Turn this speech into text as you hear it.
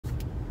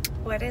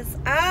What is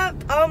up,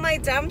 all my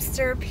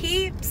dumpster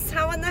peeps?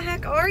 How in the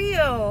heck are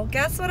you?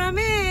 Guess what I'm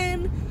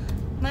in?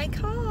 My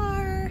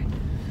car.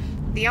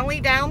 The only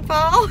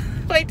downfall,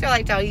 wait till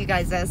I tell you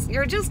guys this,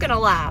 you're just gonna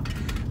laugh.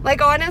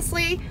 Like,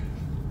 honestly,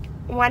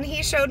 when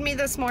he showed me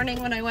this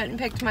morning when I went and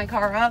picked my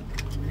car up,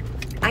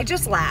 I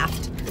just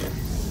laughed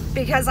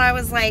because I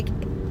was like,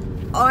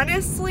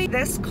 honestly,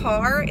 this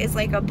car is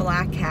like a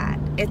black cat.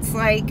 It's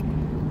like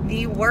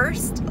the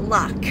worst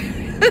luck.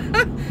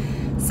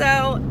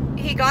 So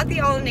he got the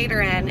alternator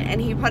in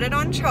and he put it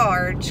on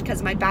charge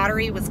because my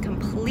battery was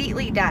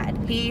completely dead.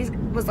 He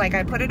was like,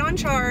 I put it on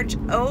charge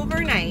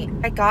overnight.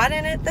 I got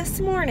in it this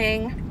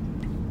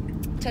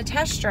morning to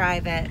test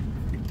drive it.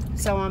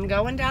 So I'm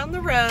going down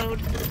the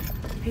road.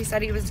 He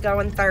said he was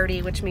going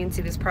 30, which means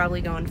he was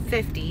probably going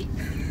 50.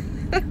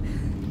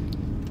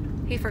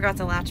 He forgot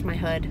to latch my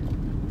hood.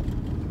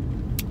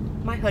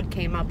 My hood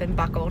came up and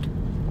buckled.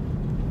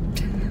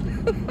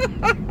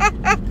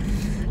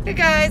 You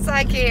guys,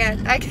 I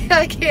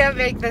can't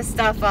make this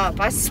stuff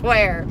up, I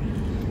swear.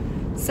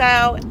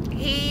 So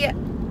he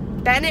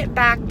bent it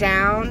back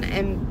down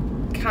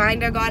and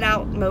kind of got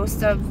out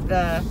most of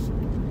the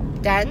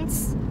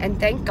dents, and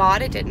thank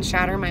God it didn't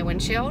shatter my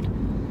windshield.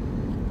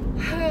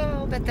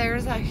 Oh, but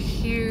there's a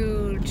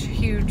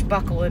huge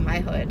buckle in my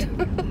hood.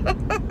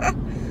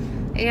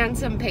 And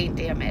some paint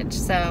damage.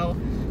 So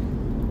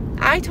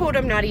I told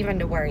him not even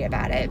to worry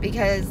about it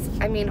because,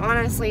 I mean,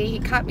 honestly, he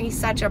cut me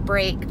such a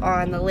break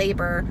on the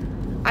labor.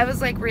 I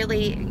was like,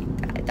 really,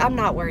 I'm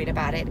not worried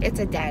about it. It's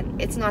a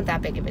dent. It's not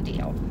that big of a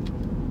deal.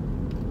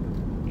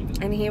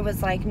 And he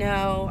was like,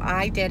 no,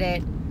 I did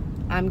it.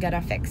 I'm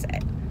gonna fix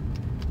it.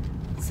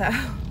 So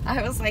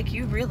I was like,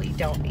 you really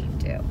don't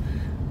need to.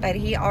 But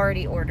he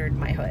already ordered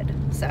my hood.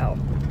 So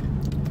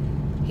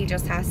he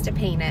just has to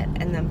paint it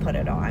and then put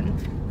it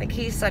on. Like,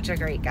 he's such a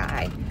great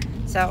guy.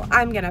 So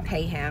I'm gonna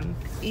pay him,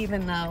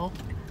 even though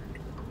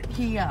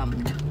he,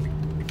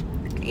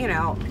 you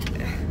know,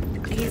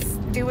 he's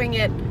doing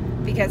it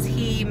because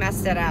he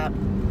messed it up.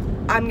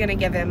 I'm gonna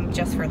give him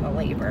just for the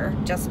labor,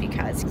 just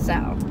because.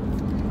 So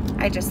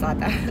I just thought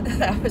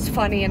that was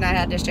funny and I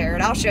had to share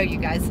it. I'll show you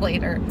guys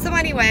later. So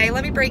anyway,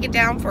 let me break it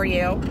down for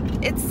you.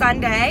 It's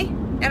Sunday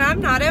and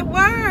I'm not at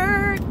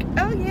work.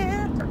 Oh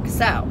yeah.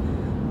 So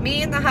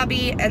me and the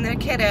hubby and the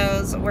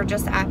kiddos were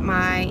just at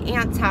my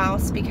aunt's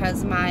house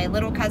because my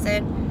little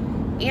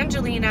cousin,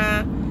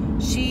 Angelina,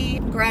 she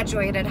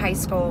graduated high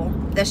school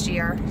this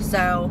year.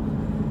 So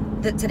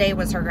today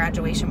was her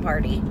graduation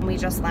party. We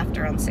just left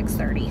around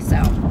 6:30.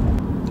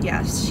 So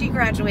yes, she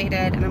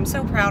graduated and I'm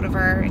so proud of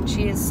her. And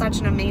she is such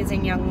an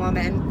amazing young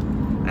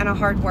woman and a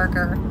hard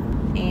worker.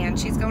 And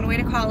she's going away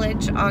to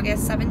college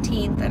August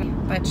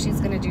 17th, but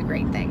she's gonna do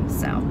great things.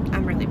 So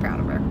I'm really proud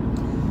of her.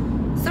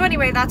 So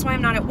anyway, that's why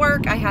I'm not at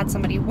work. I had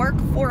somebody work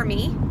for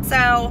me.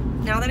 So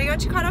now that I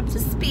got you caught up to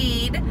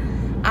speed,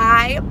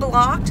 I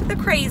blocked the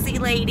crazy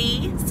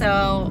lady.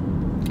 So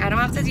I don't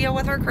have to deal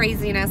with her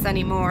craziness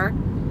anymore.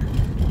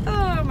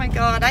 Oh my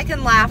God, I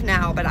can laugh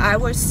now, but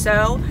that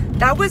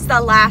was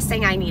the last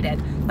thing I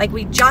needed. Like,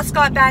 we just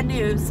got bad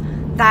news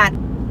that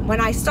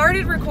when I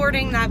started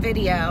recording that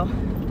video,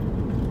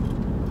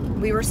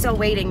 we were still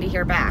waiting to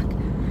hear back.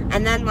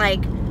 And then,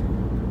 like,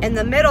 in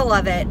the middle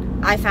of it,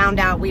 I found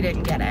out we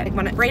didn't get it.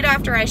 Right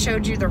after I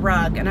showed you the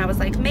rug, and I was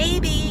like,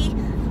 maybe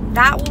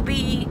that will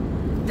be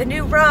the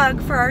new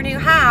rug for our new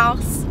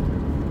house.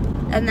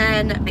 And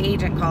then the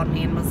agent called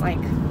me and was like,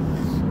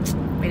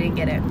 we didn't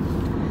get it.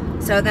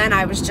 So then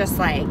I was just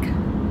like,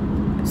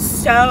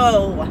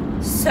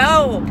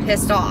 so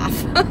pissed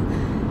off.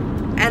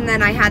 And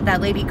then I had that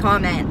lady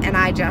comment, and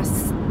I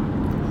just,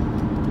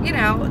 you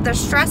know, the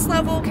stress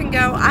level can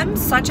go. I'm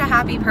such a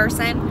happy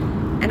person.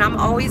 And I'm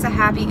always a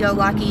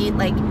happy-go-lucky.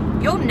 Like,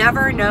 you'll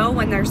never know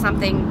when there's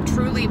something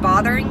truly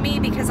bothering me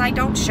because I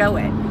don't show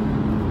it.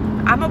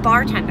 I'm a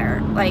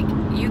bartender. Like,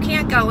 you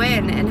can't go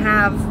in and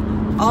have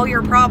all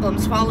your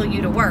problems follow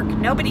you to work.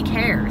 Nobody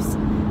cares.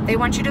 They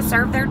want you to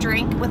serve their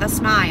drink with a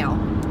smile.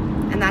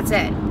 And that's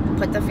it.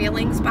 Put the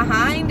feelings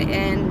behind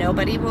and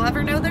nobody will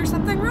ever know there's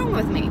something wrong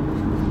with me.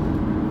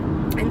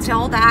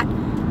 Until that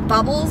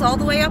bubbles all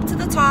the way up to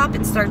the top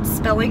and starts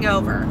spilling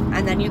over,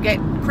 and then you get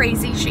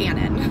crazy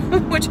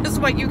Shannon, which is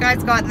what you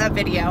guys got in that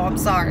video. I'm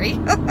sorry.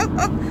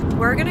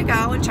 We're gonna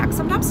go and check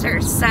some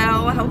dumpsters, so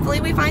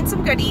hopefully we find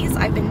some goodies.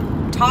 I've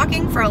been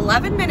talking for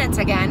 11 minutes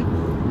again.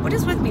 What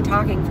is with me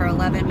talking for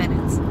 11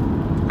 minutes?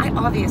 I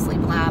obviously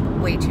blab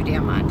way too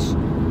damn much.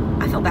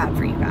 I feel bad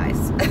for you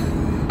guys.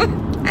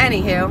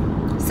 Anywho,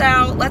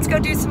 so let's go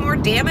do some more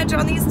damage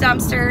on these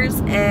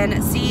dumpsters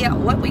and see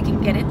what we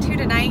can get into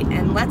tonight,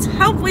 and let's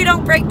hope we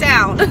don't break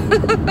down.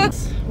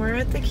 We're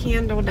at the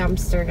candle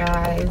dumpster,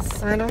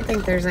 guys. I don't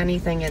think there's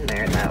anything in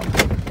there though.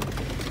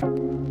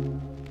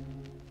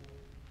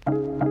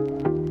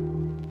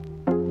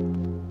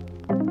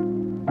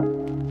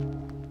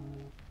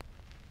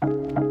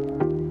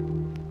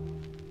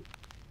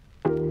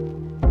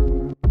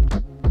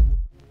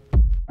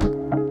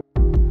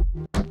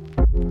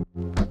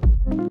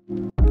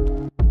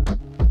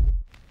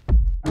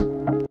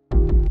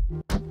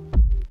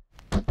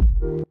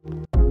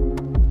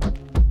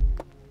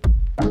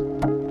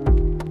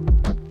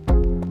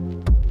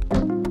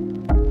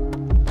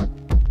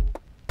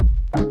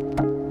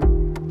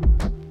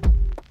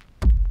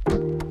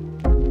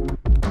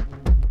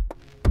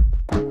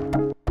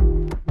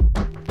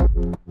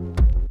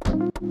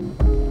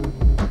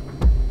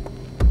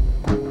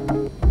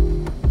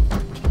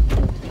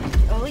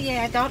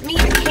 got me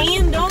a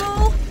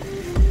candle.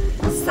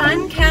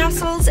 Sun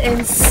castles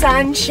and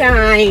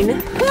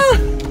sunshine.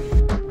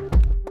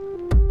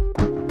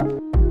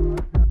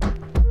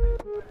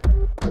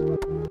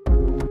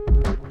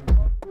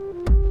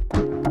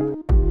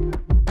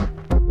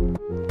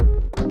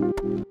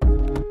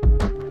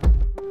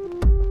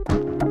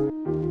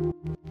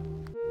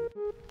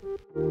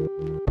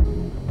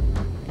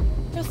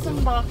 Just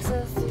some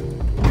boxes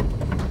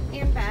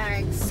and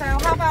bags. So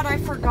how about I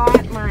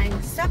forgot my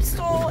step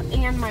stool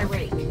and my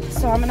rake.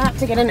 So I'm gonna have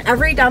to get in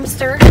every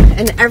dumpster,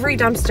 and every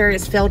dumpster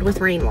is filled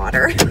with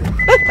rainwater.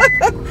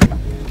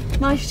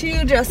 My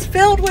shoe just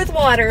filled with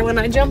water when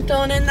I jumped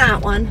on in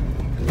that one.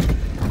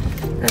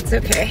 That's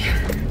okay.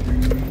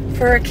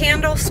 For a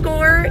candle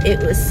score, it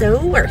was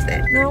so worth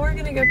it. Now we're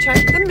gonna go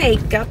check the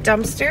makeup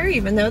dumpster,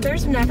 even though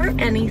there's never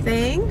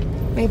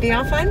anything. Maybe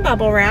I'll find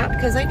bubble wrap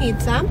because I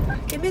need some.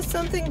 Give me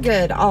something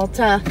good,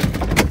 Alta.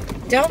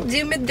 Don't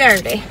do me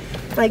dirty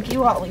like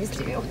you always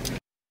do.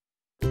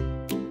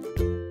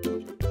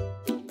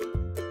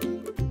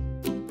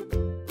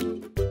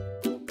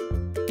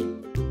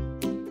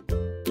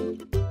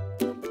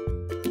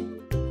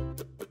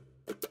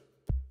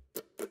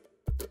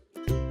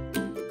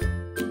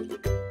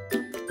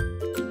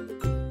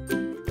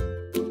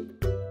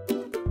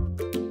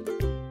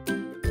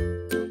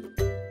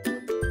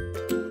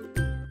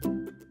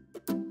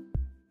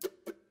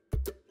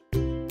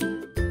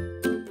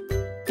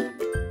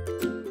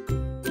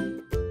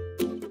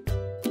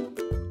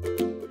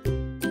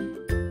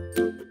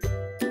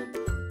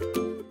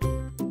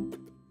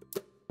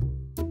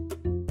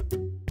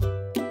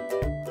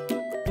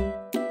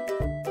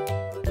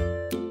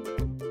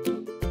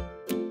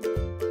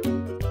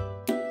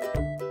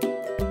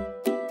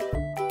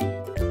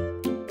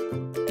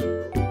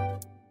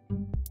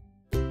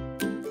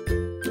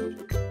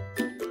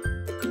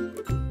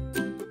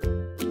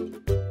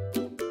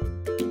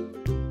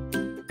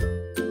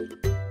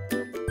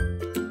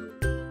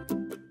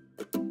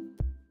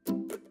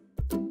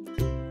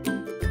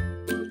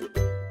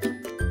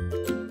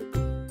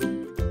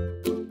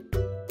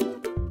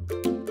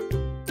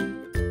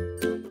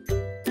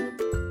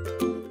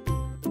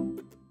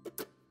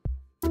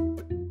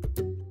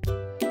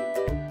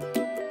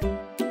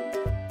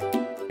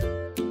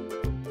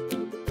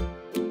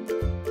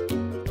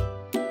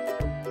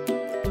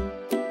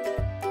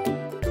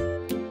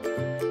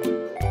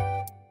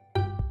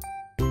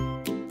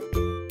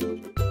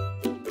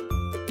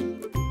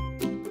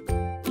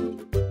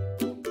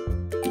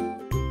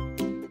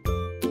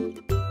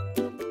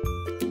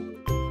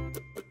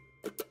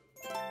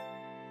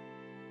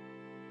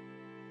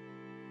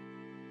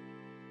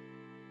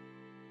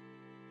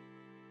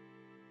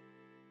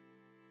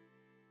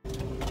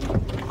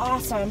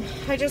 Awesome.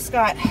 I just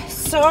got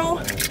so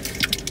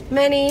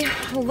many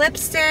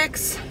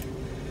lipsticks,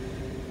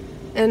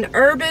 an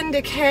Urban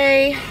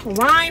Decay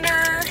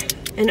liner,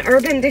 an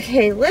Urban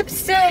Decay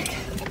lipstick,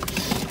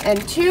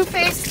 and Too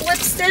Faced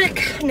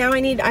lipstick. Now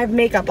I have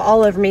makeup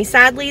all over me.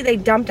 Sadly, they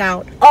dumped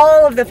out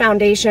all of the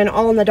foundation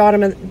all in the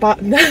bottom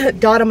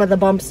of the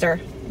dumpster.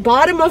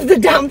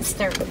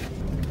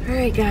 All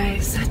right,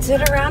 guys, that's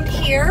it around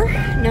here.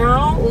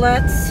 Now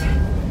let's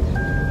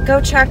go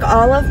check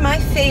all of my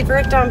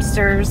favorite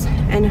dumpsters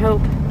and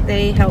hope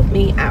they help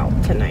me out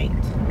tonight.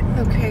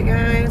 Okay,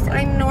 guys,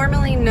 I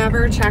normally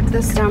never check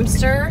this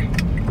dumpster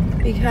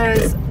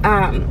because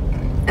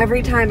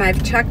every time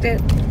I've checked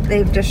it,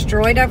 they've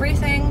destroyed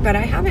everything, but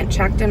I haven't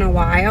checked in a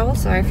while,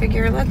 so I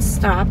figure let's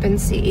stop and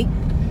see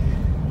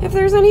if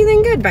there's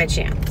anything good by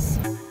chance.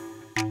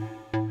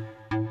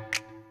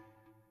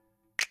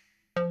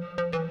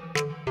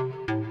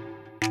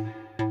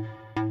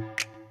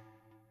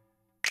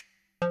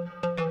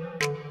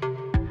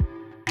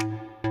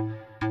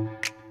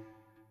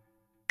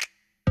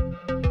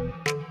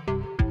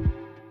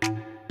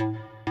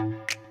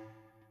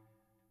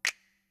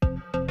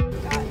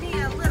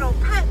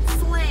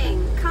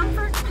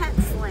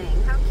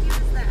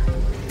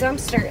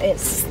 Dumpster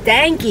is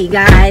stanky,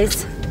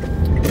 guys.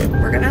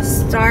 We're gonna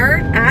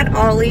start at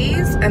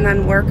Ollie's and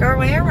then work our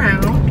way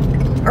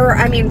around, or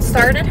I mean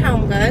start at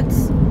Home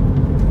Goods.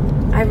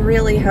 I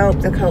really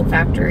hope the Coat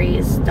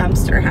Factory's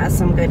dumpster has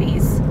some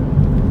goodies,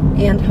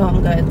 and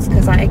Home Goods,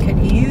 because I could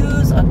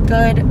use a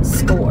good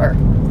score.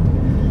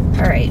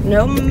 All right,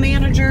 no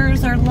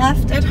managers are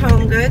left at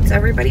Home Goods.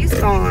 Everybody's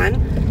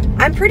gone.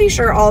 I'm pretty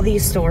sure all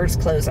these stores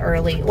close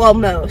early. Well,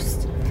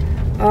 most.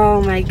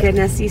 Oh my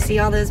goodness, you see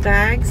all those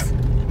bags?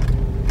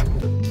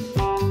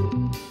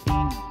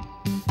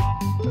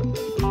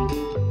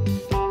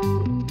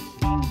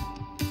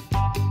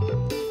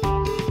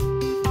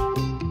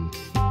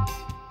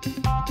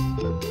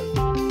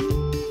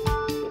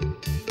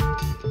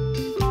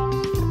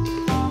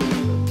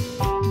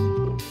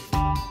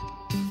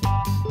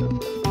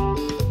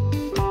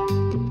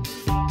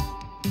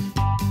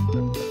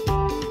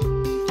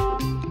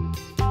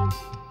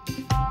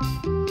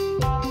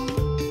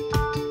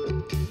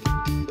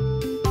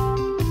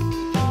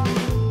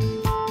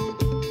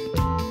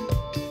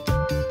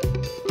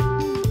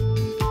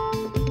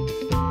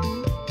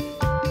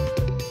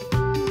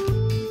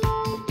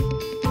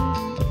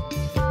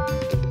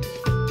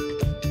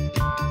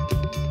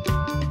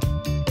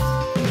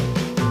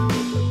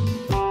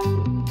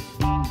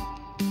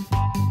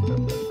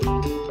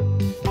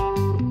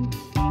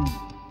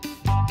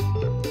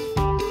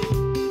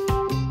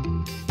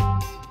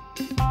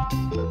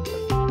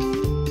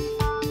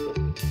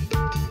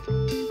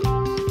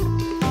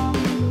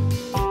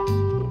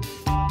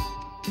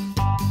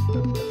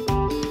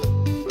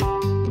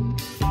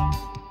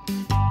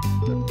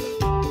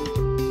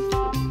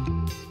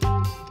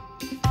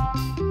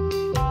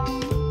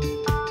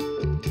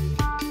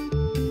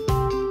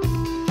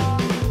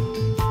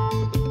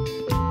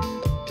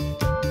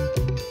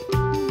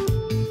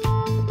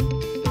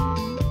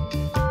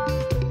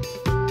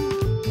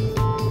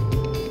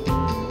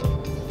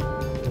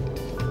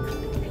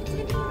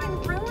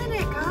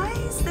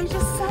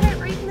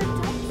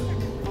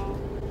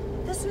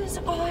 This is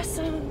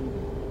awesome.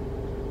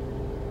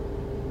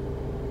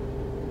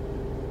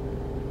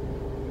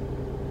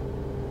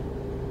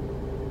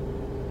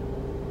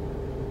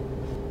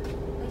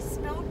 I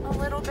spilled a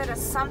little bit of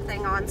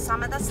something on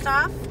some of the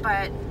stuff,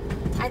 but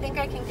I think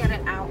I can get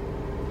it out.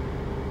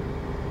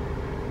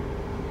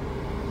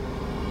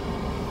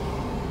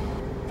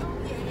 Oh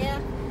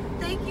yeah.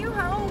 Thank you,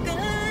 Home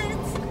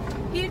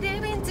Goods. You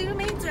didn't do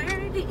me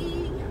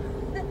dirty.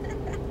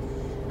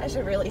 I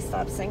should really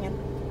stop singing.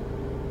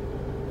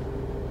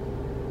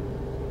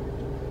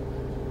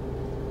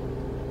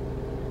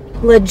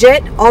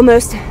 Legit,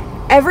 almost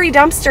every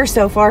dumpster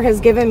so far has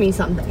given me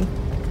something.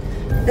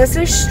 This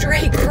is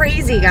straight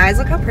crazy, guys.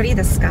 Look how pretty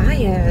the sky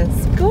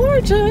is.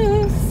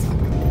 Gorgeous.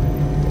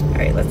 All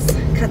right, let's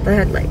cut the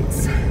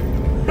headlights.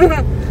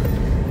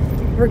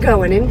 We're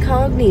going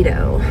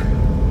incognito.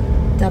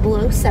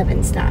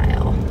 007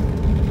 style.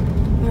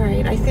 All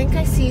right, I think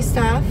I see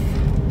stuff.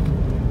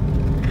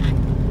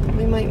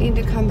 We might need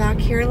to come back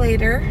here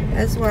later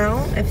as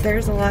well if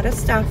there's a lot of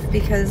stuff,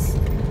 because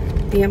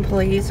the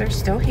employees are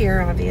still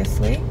here,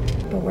 obviously,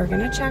 but we're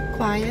gonna check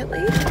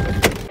quietly.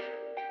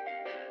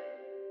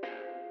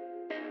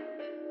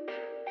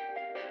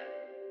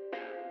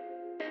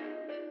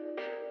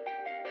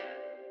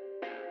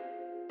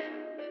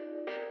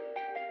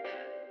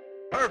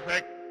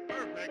 Perfect,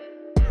 perfect,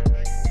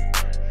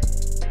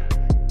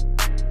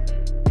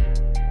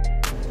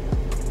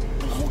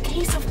 A whole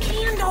case of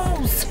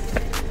candles.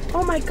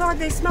 Oh my God,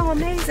 they smell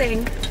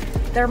amazing.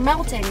 They're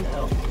melting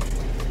though.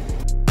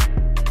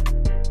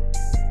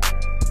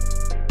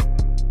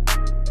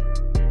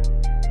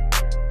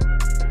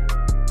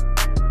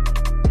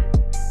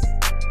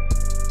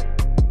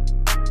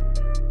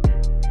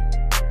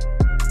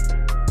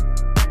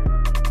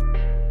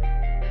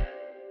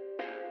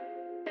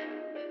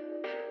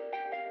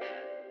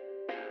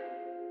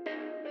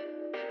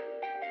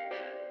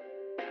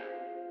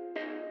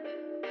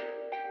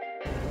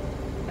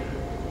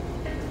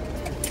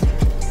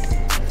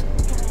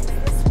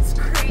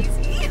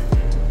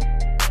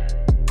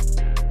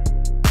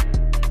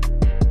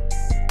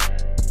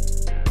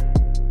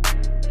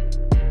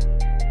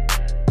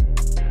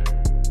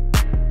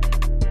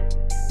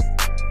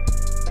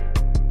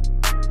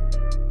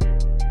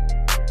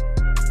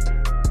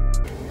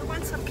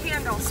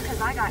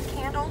 I got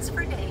candles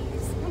for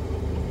days.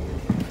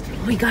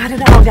 We got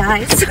it all,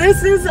 guys.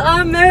 This is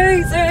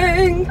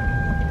amazing.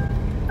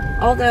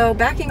 Although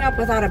backing up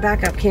without a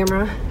backup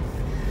camera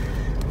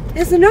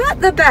is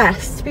not the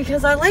best,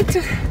 because I like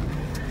to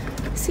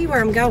see where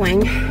I'm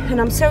going, and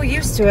I'm so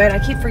used to it I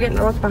keep forgetting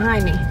to look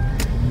behind me.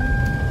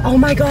 Oh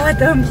my God,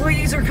 the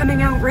employees are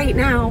coming out right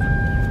now.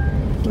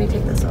 Let me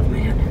take this off my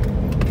head.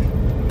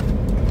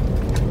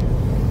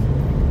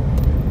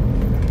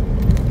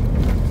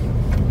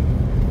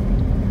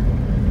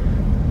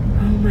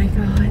 Oh my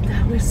God,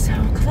 that was so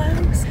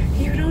close.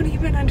 You don't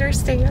even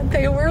understand.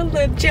 They were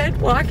legit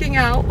walking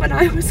out when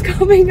I was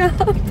coming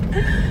up.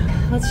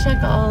 Let's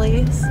check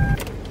Ollie's.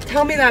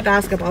 Tell me that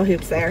basketball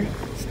hoop's there.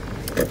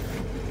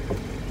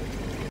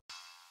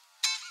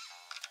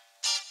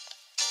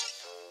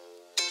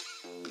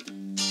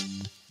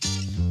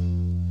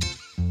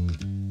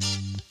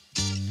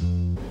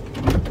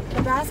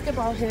 The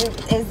basketball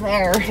hoop is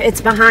there.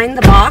 It's behind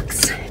the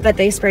box, but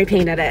they spray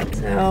painted it.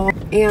 So,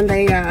 and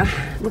they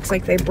looks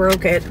like they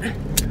broke it,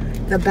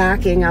 the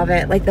backing of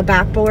it, like the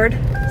backboard.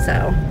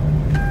 So,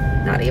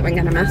 not even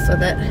gonna mess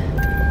with it.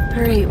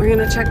 All right, we're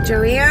gonna check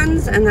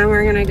Joann's, and then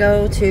we're gonna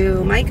go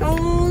to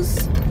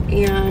Michael's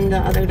and the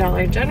other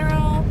Dollar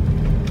General,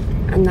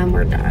 and then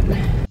we're done.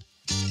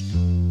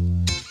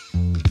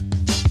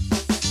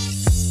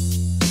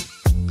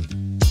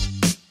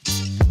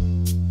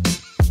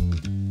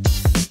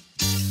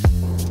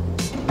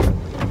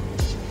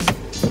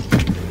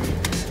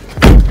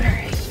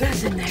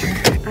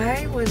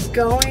 I was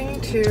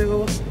going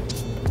to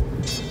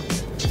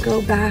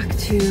go back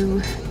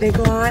to Big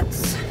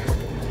Lots,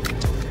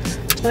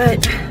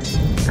 but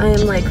I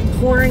am like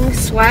pouring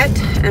sweat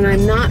and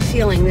I'm not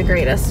feeling the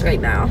greatest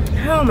right now.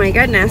 Oh my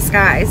goodness,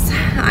 guys,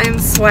 I'm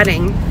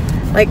sweating,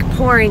 like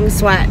pouring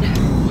sweat.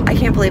 I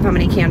can't believe how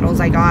many candles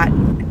I got.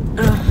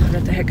 Oh, I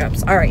got the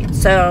hiccups. All right,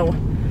 so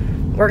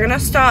we're gonna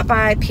stop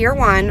by Pier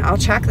 1. I'll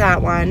check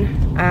that one.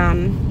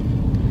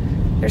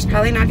 There's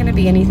probably not going to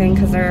be anything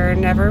because there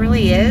never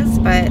really is,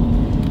 but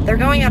they're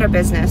going out of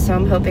business, so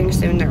I'm hoping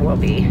soon there will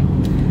be.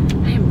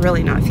 I am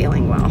really not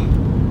feeling well.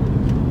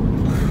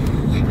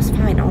 I was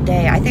fine all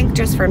day. I think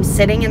just from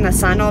sitting in the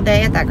sun all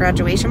day at that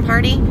graduation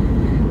party,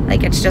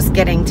 like it's just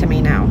getting to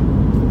me now.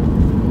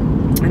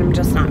 And I'm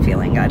just not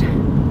feeling good.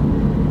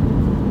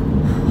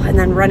 And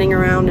then running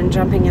around and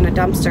jumping in a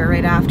dumpster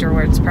right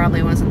afterwards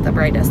probably wasn't the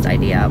brightest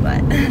idea, but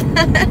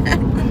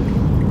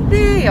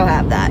there you'll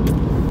have that.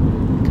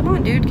 Come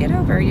on, dude, get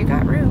over. You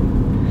got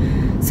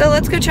room. So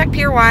let's go check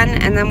Pier 1,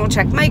 and then we'll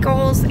check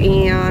Michael's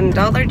and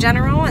Dollar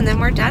General, and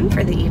then we're done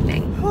for the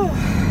evening.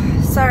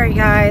 Sorry,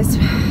 guys.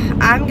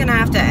 I'm going to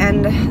have to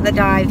end the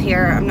dive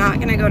here. I'm not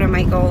going to go to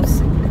Michael's.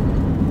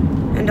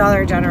 and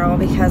Dollar General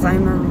because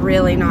I'm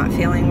really not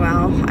feeling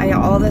well. I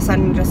all of a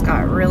sudden just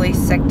got really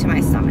sick to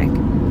my stomach.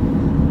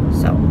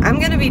 So I'm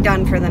gonna be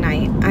done for the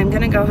night. I'm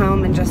gonna go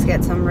home and just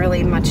get some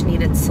really much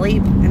needed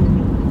sleep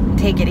and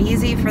take it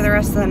easy for the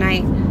rest of the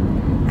night.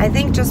 I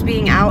think just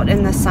being out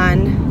in the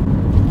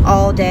sun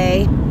all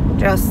day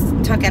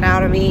just took it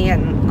out of me,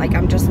 and like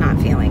I'm just not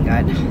feeling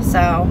good.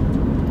 So,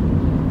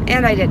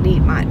 and I didn't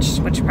eat much,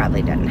 which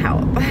probably didn't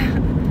help.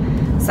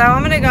 So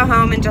I'm gonna go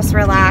home and just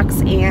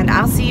relax, and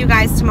I'll see you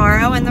guys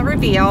tomorrow in the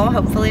reveal.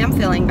 Hopefully I'm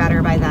feeling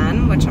better by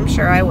then, which I'm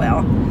sure I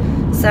will.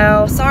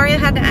 So sorry I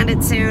had to end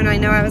it soon. I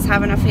know I was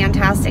having a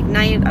fantastic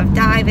night of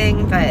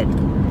diving, but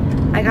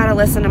I gotta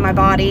listen to my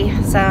body.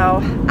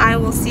 So I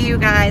will see you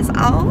guys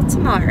all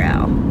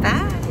tomorrow.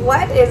 Bye.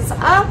 What is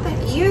up,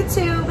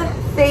 YouTube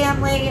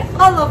family,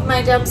 all of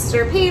my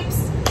dumpster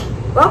peeps?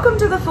 Welcome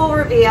to the full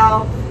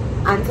reveal.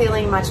 I'm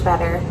feeling much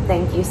better.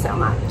 Thank you so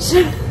much.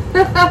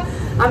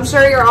 I'm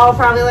sure you're all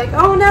probably like,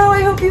 oh no,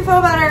 I hope you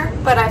feel better.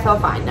 But I feel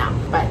fine now,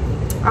 but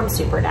I'm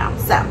super down.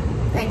 So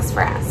thanks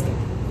for asking.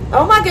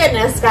 Oh my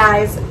goodness,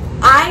 guys.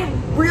 I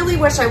really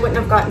wish I wouldn't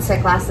have gotten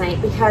sick last night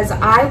because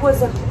I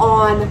was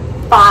on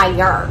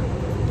fire.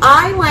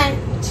 I went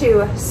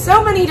to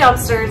so many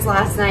dumpsters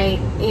last night,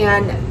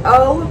 and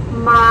oh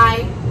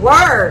my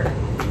word,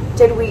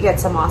 did we get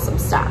some awesome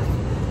stuff.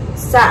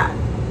 So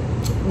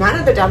none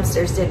of the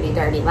dumpsters did me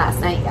dirty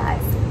last night,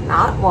 guys.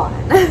 Not one.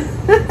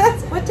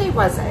 What day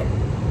was it?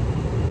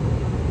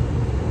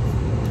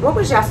 What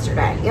was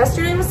yesterday?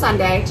 Yesterday was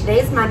Sunday.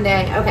 Today's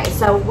Monday. Okay,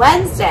 so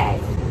Wednesday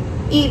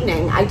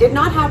evening, I did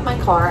not have my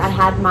car. I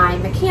had my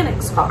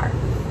mechanic's car.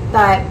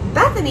 But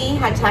Bethany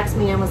had texted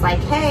me and was like,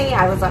 hey,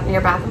 I was up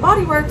near Bath &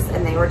 Body Works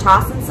and they were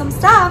tossing some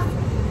stuff.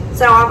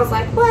 So I was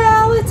like,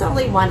 well, it's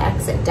only one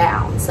exit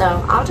down, so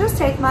I'll just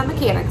take my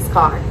mechanic's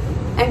car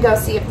and go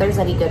see if there's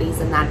any goodies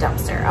in that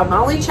dumpster. I'm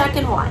only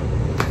checking one.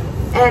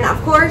 And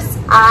of course,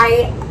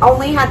 I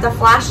only had the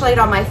flashlight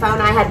on my phone.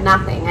 I had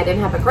nothing. I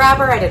didn't have a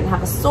grabber. I didn't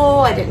have a stool.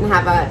 I didn't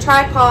have a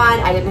tripod.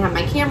 I didn't have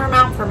my camera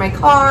mount for my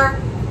car.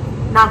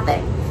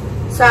 Nothing.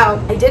 So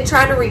I did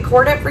try to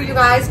record it for you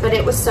guys, but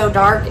it was so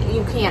dark,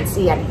 you can't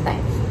see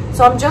anything.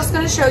 So I'm just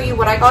going to show you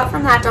what I got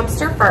from that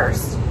dumpster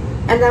first,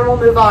 and then we'll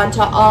move on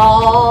to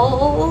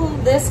all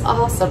this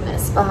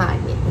awesomeness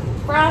behind me.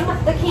 From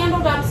the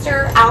candle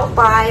dumpster out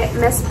by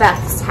Miss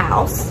Beth's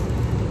house,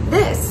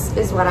 this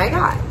is what I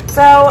got.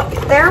 So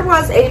there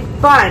was a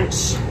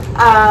bunch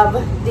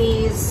of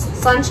these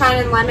Sunshine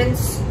and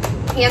Lemons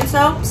hand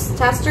soaps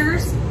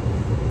testers.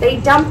 They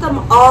dumped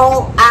them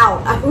all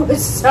out. I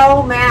was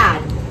so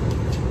mad.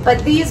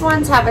 But these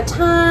ones have a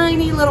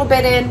tiny little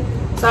bit in,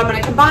 so I'm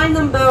going to combine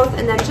them both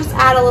and then just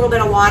add a little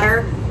bit of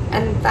water.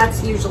 And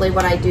that's usually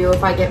what I do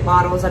if I get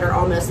bottles that are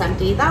almost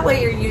empty. That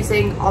way you're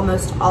using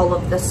almost all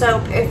of the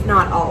soap, if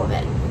not all of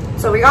it.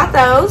 So we got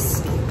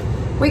those.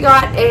 We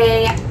got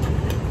a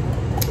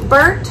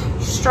burnt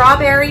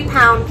strawberry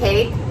pound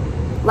cake.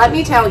 Let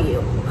me tell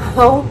you,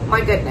 oh my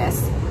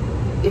goodness.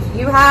 If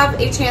you have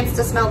a chance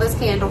to smell this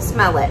candle,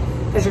 smell it,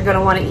 because you're going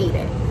to want to eat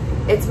it.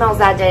 It smells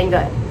that dang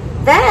good.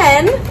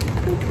 Then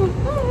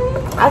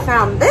I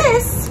found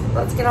this.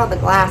 Let's get all the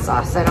glass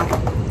off so I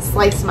don't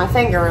slice my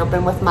finger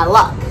open with my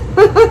luck.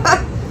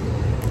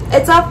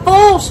 It's a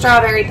full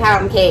strawberry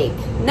pound cake.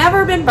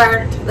 Never been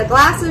burnt. The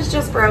glass is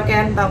just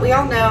broken, but we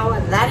all know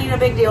that ain't a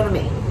big deal to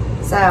me.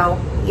 So,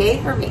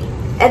 yay for me.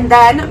 And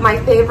then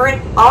my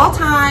favorite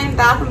all-time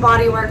Bath &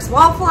 Body Works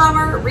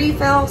Wallflower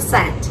Refill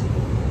Scent.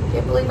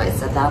 Can't believe I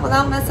said that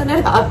without messing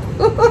it up.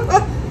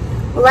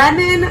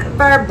 Lemon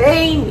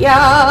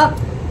Verbena.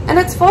 And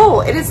it's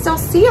full. It is still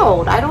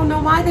sealed. I don't know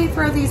why they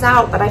throw these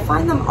out, but I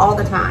find them all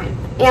the time.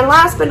 And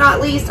last but not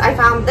least, I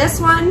found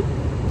this one,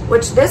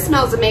 which this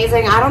smells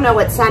amazing. I don't know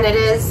what scent it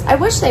is. I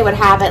wish they would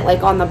have it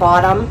like on the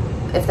bottom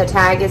if the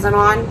tag isn't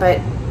on, but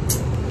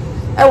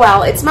oh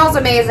well. It smells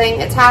amazing.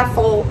 It's half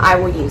full. I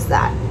will use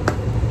that.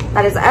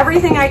 That is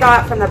everything I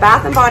got from the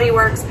Bath & Body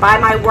Works by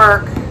my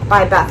work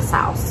by Beth's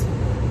house.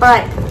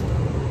 But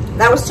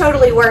that was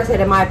totally worth it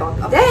in my book.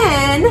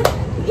 Then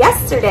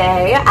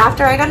yesterday,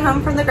 after I got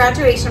home from the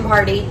graduation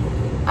party,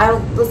 I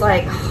was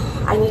like,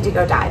 oh, I need to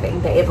go diving,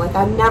 babe. Like,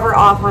 I'm never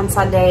off on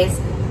Sundays.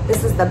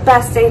 This is the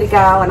best day to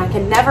go, and I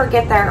can never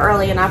get there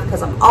early enough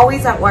because I'm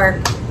always at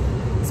work.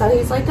 So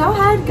he's like, go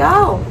ahead,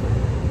 go.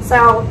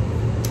 So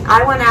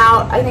I went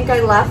out. I think I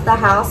left the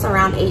house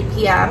around 8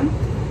 p.m.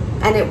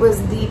 and it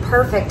was the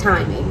perfect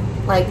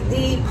timing, like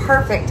the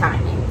perfect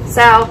timing.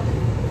 So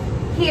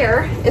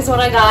here is what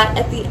I got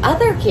at the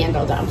other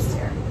candle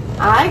dumpster.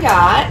 I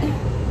got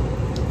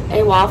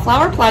a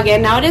Wallflower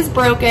plug-in. Now it is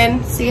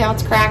broken. See how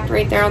it's cracked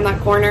right there on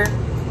that corner?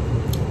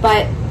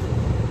 But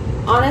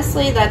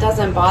honestly, that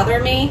doesn't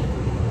bother me.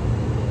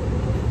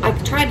 I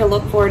tried to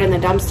look for it in the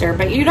dumpster,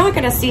 but you're not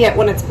going to see it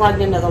when it's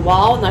plugged into the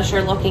wall unless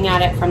you're looking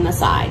at it from the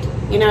side.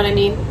 You know what I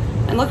mean?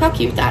 And look how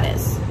cute that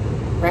is,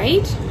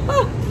 right?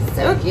 Oh,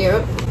 so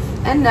cute.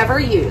 And never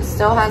used.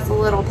 Still has a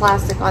little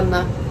plastic on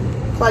the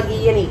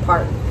pluggy-in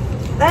part.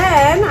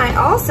 Then I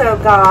also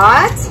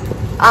got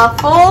A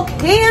full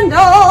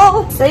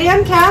candle.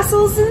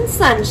 Sandcastles and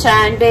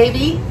sunshine,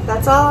 baby.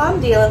 That's all I'm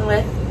dealing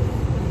with.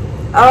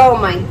 Oh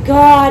my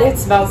God, it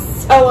smells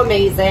so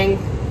amazing.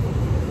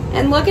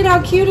 And look at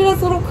how cute it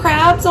has little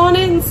crabs on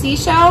it and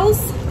seashells.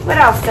 What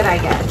else did I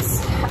get?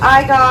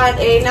 I got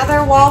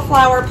another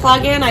wallflower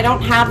plug-in. I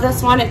don't have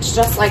this one. It's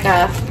just like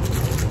a,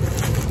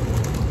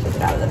 take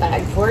it out of the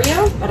bag for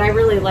you. But I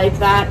really like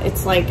that.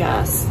 It's like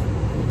a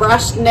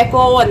brushed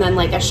nickel and then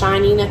like a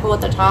shiny nickel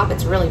at the top.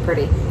 It's really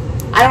pretty.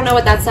 I don't know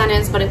what that scent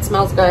is, but it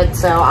smells good.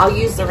 So I'll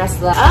use the rest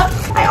of that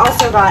up. I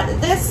also got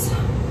this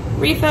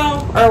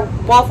refill or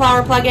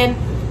wallflower plug-in.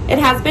 It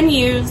has been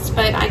used,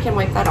 but I can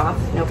wipe that off.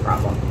 No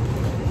problem.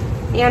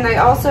 And I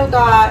also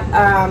got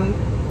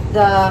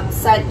the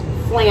scent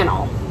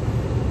flannel,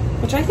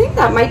 which I think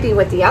that might be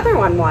what the other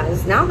one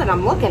was now that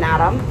I'm looking at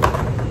them.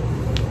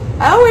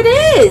 Oh, it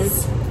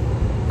is.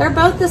 They're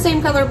both the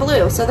same color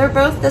blue, so they're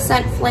both the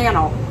scent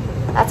flannel.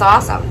 That's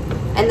awesome.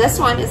 And this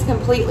one is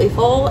completely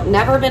full,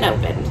 never been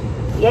opened.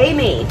 Yay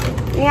me.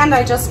 And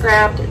I just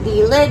grabbed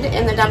the lid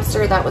in the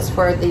dumpster that was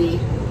for the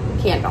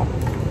candle.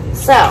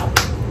 So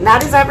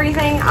that is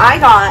everything I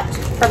got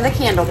from the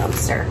candle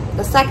dumpster,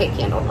 the second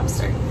candle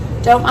dumpster.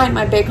 Don't mind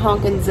my big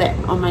honkin' zit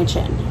on my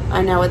chin.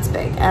 I know it's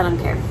big. I don't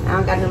care. I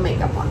don't got no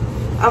makeup on.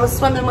 I was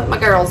swimming with my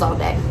girls all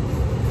day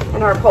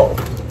in our pool.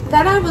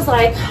 Then I was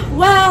like,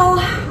 well,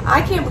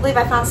 I can't believe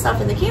I found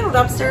stuff in the candle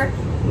dumpster.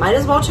 Might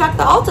as well check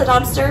the Ulta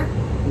dumpster.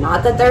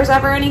 Not that there's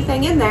ever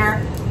anything in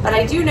there, but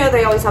I do know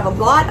they always have a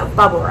lot of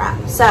bubble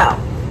wrap. So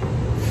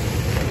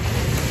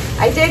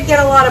I did get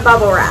a lot of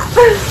bubble wrap,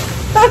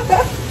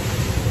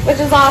 which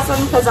is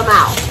awesome because I'm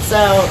out. So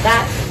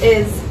that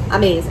is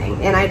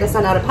amazing. And I just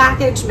sent out a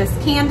package. Miss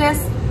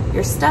Candace,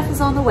 your stuff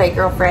is on the way,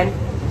 girlfriend.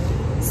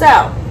 So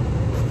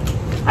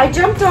I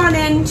jumped on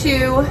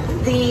into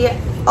the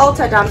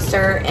Ulta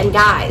dumpster, and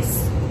guys,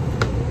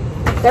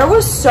 there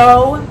was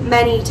so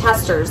many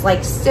testers,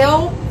 like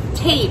still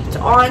taped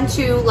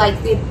onto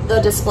like the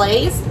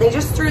displays. They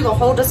just threw the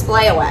whole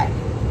display away.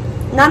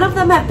 None of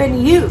them have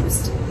been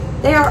used.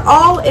 They are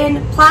all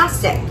in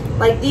plastic.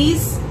 Like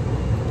these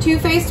Too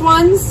Faced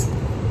ones,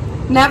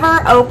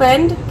 never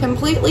opened,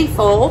 completely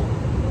full.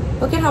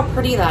 Look at how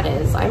pretty that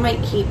is. I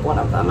might keep one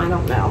of them, I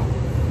don't know.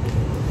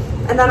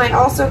 And then I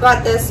also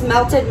got this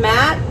Melted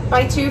Matte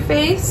by Too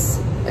Faced.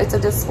 It's a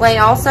display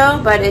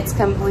also, but it's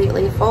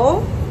completely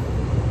full.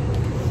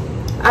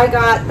 I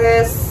got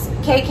this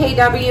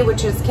KKW,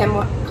 which is Kim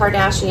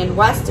Kardashian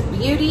West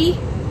Beauty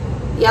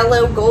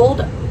yellow gold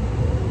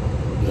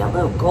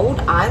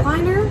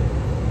eyeliner.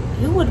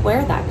 Who would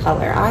wear that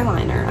color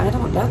eyeliner? I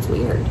don't, that's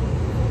weird.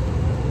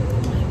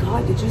 Oh my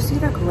God, did you see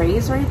the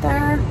grays right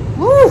there?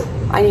 Woo!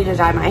 I need to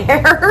dye my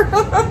hair.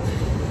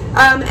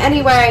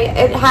 Anyway,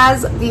 it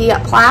has the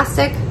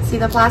plastic, see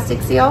the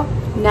plastic seal?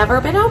 Never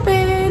been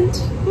opened.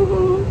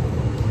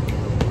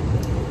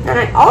 And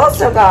I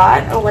also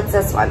got, oh, what's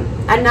this one?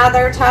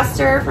 Another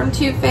tester from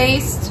Too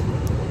Faced.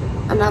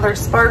 Another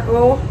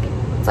sparkle.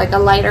 It's like a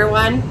lighter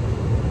one.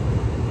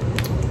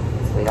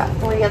 So we got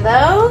 3 of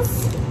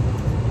those.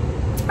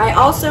 I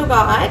also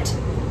got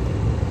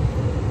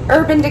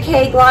Urban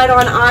Decay Glide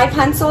On Eye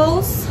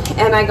Pencils.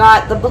 And I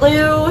got the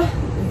blue,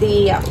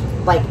 the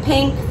like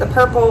pink, the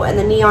purple, and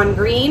the neon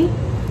green.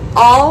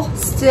 All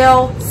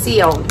still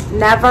sealed.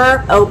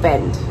 Never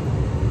opened.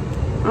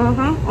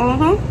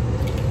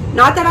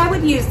 Not that I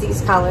would use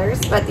these colors,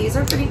 but these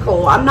are pretty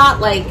cool. I'm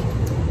not like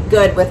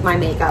good with my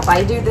makeup.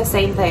 I do the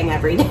same thing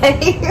every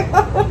day.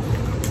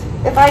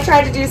 If I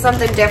tried to do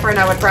something different,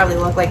 I would probably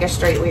look like a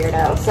straight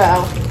weirdo.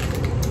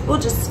 So we'll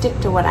just stick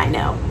to what I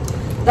know.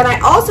 Then I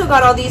also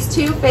got all these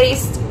Too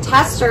Faced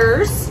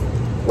testers,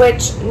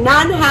 which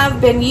none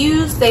have been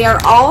used. They are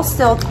all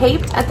still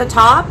taped at the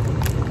top,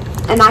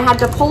 and I had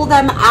to pull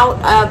them out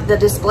of the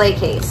display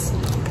case.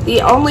 The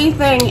only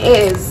thing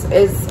is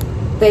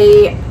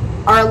they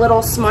are a little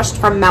smushed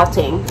from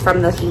melting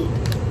from the heat.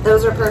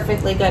 Those are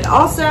perfectly good.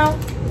 Also,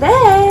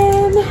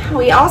 then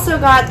we also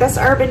got this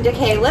Urban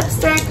Decay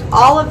lipstick.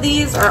 All of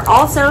these are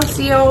also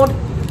sealed.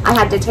 I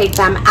had to take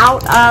them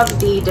out of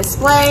the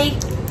display.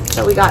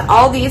 So we got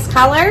all these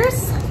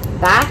colors.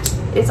 That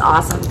is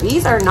awesome.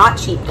 These are not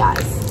cheap,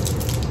 guys.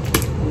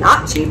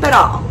 Not cheap at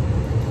all.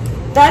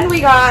 Then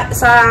we got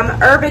some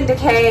Urban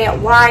Decay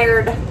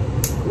wired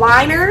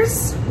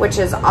liners, which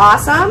is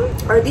awesome.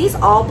 Are these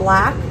all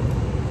black?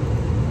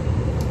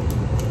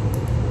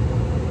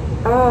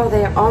 Oh,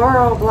 they are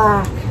all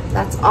black.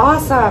 That's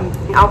awesome.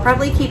 I'll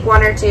probably keep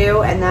 1 or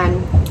 2 and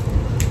then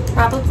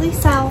probably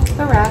sell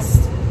the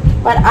rest.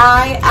 But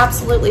I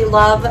absolutely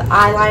love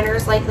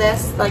eyeliners like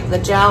this, like the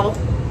gel.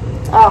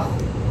 Oh,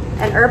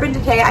 and Urban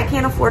Decay. I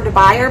can't afford to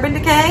buy Urban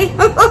Decay,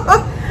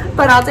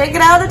 but I'll take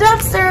it out of the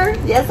dumpster.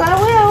 Yes, I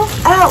will.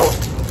 Oh,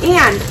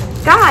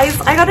 and guys,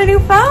 I got a new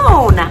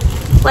phone.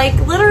 Like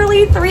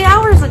literally 3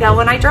 hours ago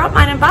when I dropped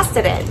mine and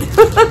busted it.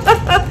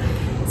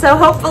 So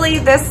hopefully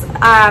this,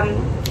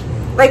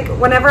 like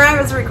whenever I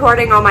was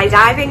recording all my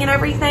diving and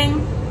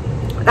everything,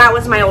 that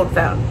was my old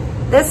phone.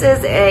 This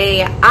is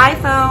a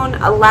iPhone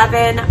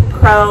 11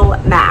 Pro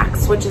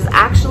Max, which is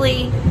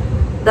actually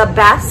the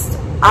best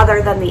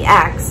other than the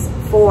X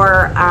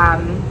for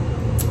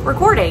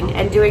recording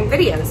and doing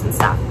videos and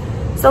stuff.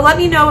 So let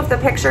me know if the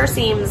picture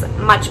seems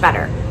much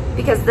better,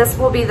 because this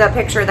will be the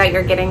picture that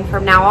you're getting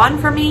from now on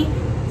from me,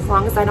 as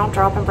long as I don't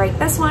drop and break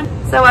this one.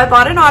 So I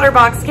bought an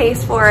OtterBox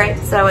case for it,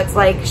 so it's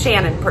like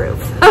Shannon proof.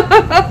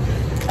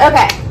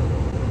 Okay,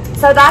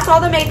 so that's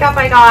all the makeup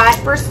I got.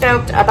 Super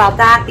stoked about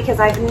that, because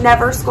I've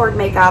never scored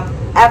makeup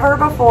ever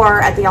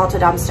before at the Ulta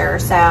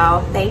dumpster.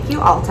 So thank you,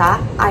 Ulta.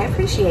 I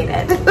appreciate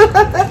it.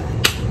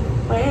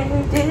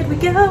 Where did we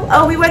go?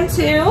 Oh, we went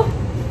to,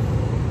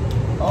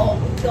 oh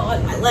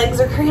God, my legs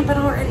are cramping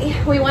already.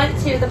 We went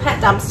to the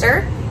pet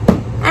dumpster,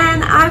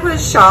 and I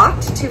was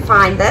shocked to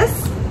find this.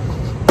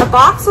 The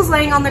box was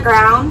laying on the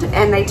ground,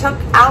 and they took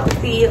out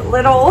the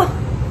little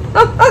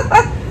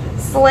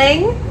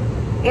sling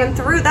and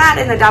threw that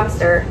in the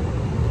dumpster.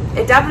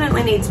 It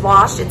definitely needs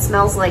washed. It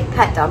smells like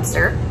pet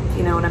dumpster, if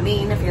you know what I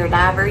mean. If you're a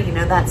diver, you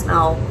know that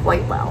smell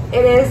quite well.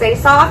 It is a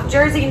soft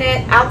jersey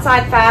knit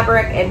outside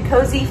fabric and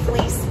cozy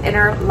fleece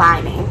inner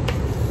lining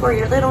for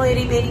your little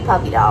itty bitty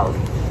puppy dog.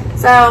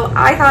 So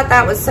I thought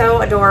that was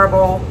so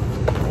adorable.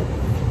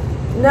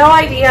 No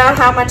idea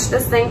how much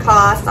this thing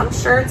costs. I'm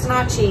sure it's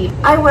not cheap.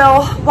 I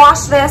will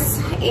wash this,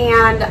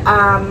 and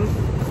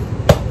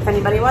if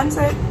anybody wants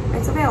it,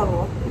 it's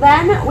available.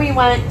 Then we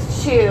went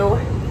to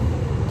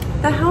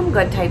the Home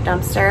Good type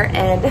dumpster,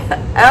 and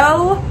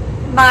oh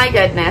my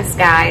goodness,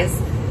 guys.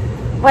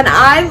 When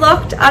I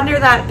looked under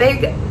that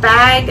big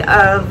bag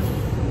of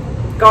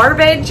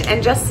garbage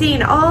and just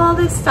seeing all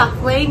this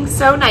stuff laying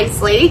so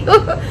nicely,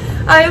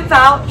 I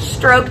about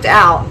stroked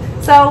out.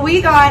 So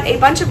we got a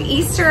bunch of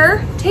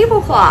Easter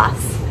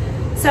tablecloths.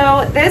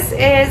 So this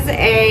is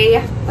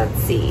a,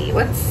 let's see,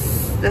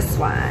 what's this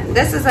one?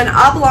 This is an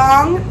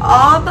oblong,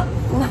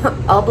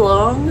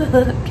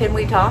 can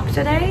we talk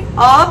today?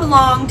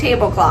 Oblong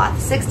tablecloth,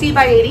 60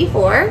 by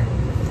 84.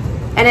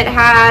 And it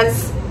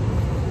has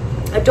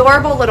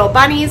adorable little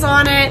bunnies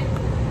on it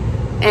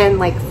and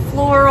like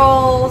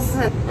florals.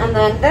 And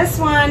then this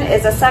one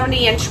is a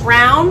 70-inch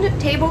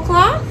round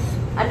tablecloth.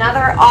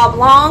 Another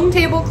oblong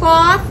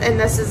tablecloth, and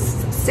this is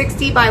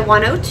 60 by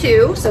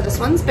 102, so this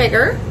one's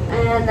bigger.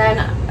 And then,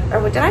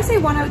 or did I say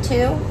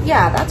 102?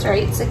 Yeah, that's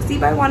right, 60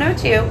 by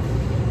 102.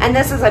 And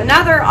this is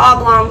another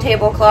oblong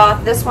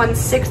tablecloth. This one's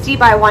 60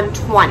 by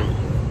 120.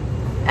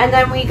 And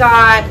then we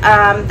got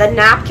the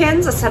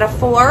napkins, a set of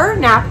 4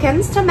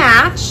 napkins to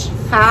match.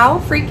 How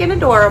freaking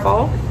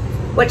adorable.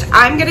 Which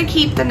I'm gonna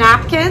keep the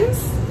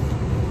napkins.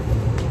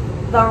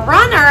 The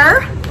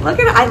runner, look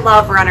at it, I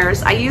love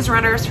runners. I use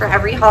runners for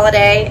every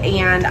holiday,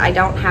 and I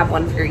don't have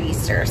one for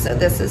Easter, so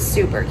this is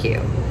super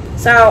cute.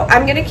 So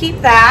I'm gonna keep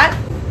that.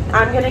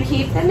 I'm gonna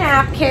keep the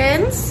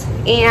napkins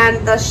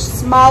and the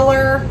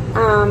smaller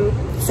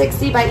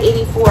 60 by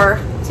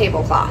 84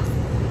 tablecloth.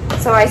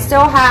 So I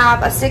still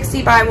have a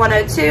 60 by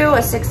 102,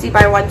 a 60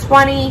 by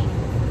 120,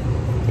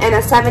 and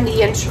a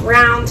 70-inch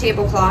round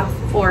tablecloth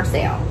for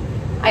sale.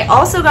 I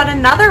also got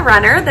another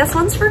runner. This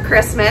one's for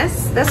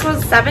Christmas. This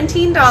was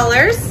 $17.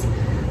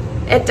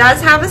 It does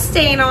have a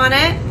stain on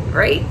it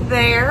right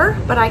there,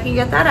 but I can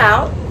get that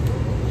out.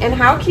 And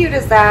how cute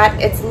is that?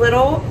 It's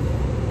little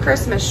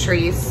Christmas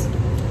trees.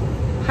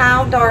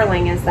 How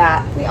darling is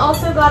that? We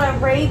also got a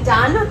Ray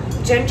Dunn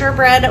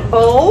gingerbread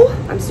bowl.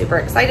 I'm super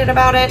excited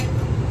about it.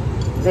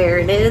 There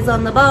it is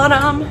on the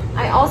bottom.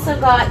 I also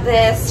got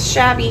this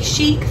shabby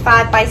chic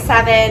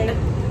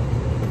 5x7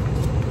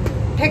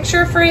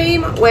 picture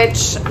frame,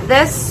 which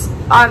this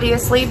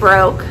obviously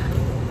broke,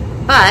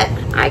 but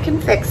I can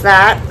fix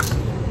that,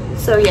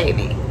 so yay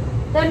me.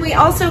 Then we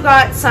also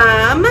got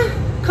some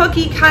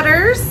cookie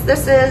cutters.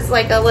 This is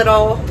like a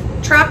little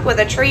truck with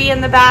a tree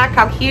in the back.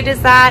 How cute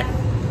is that?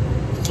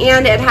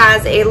 And it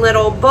has a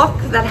little book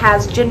that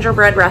has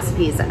gingerbread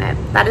recipes in it.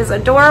 That is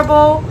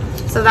adorable.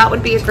 So that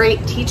would be a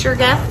great teacher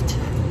gift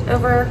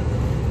over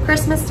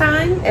Christmas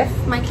time if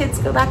my kids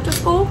go back to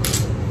school.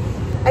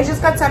 I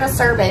just got sent a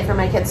survey from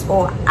my kids'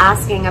 school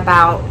asking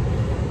about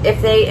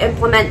if they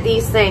implement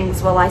these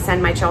things, will I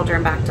send my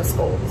children back to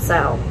school?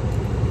 So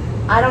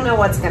I don't know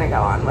what's gonna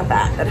go on with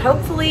that, but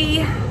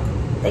hopefully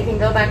they can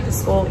go back to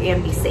school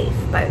and be safe,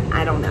 but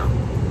I don't know.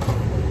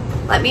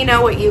 Let me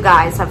know what you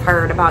guys have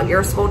heard about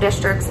your school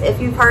districts, if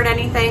you've heard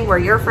anything where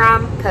you're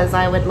from, because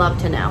I would love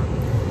to know.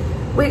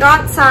 We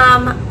got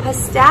some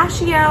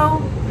pistachio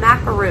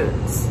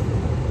macaroons.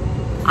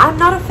 I'm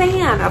not a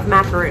fan of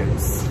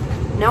macaroons.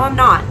 No, I'm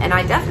not, and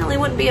I definitely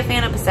wouldn't be a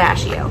fan of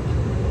pistachio,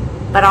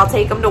 but I'll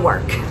take them to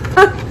work.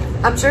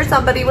 I'm sure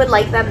somebody would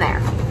like them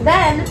there.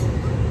 Then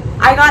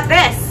I got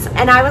this,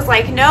 and I was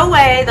like, no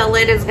way the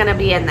lid is gonna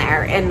be in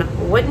there,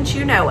 and wouldn't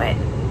you know it,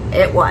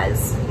 it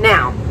was.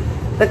 Now,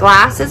 the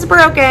glass is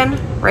broken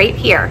right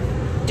here.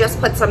 Just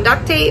put some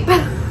duct tape.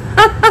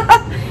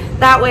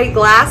 That way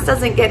glass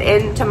doesn't get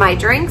into my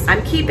drinks.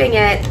 I'm keeping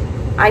it.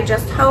 I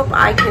just hope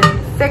I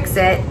can fix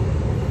it.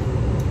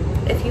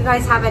 If you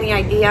guys have any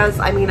ideas,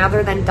 I mean,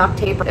 other than duct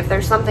tape, if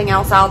there's something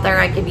else out there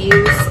I could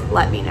use,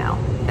 let me know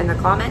in the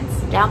comments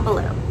down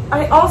below.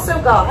 I also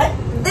got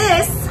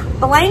this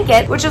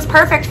blanket, which is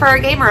perfect for our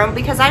game room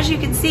because as you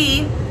can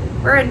see,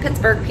 we're in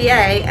Pittsburgh, PA,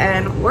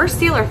 and we're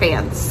Steeler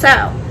fans.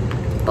 So,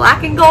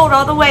 black and gold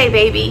all the way,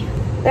 baby.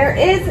 There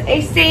is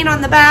a stain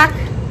on the back,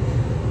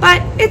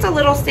 but it's a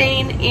little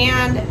stain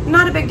and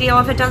not a big deal.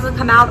 If it doesn't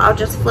come out, I'll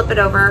just flip it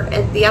over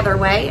the other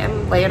way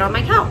and lay it on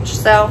my couch.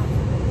 So,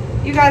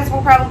 you guys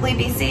will probably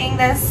be seeing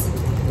this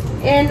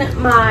in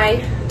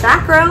my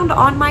background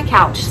on my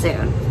couch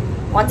soon,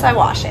 once I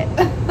wash it.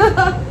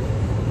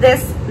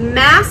 This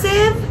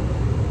massive,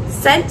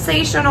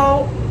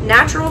 sensational,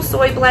 natural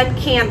soy blend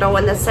candle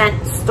in the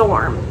scent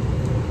Storm.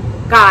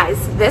 Guys,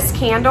 this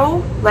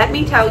candle, let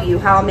me tell you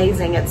how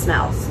amazing it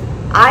smells.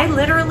 I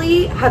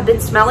literally have been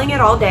smelling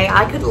it all day.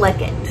 I could lick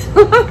it.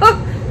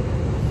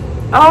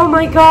 Oh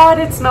my God,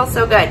 it smells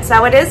so good.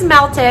 So it is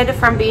melted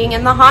from being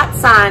in the hot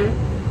sun,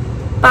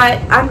 but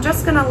I'm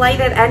just gonna light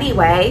it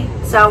anyway.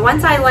 So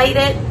once I light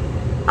it,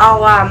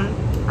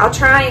 I'll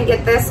try and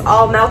get this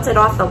all melted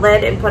off the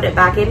lid and put it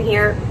back in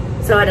here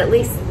so it at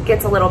least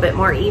gets a little bit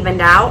more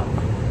evened out.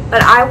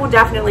 But I will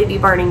definitely be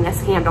burning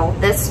this candle.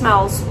 This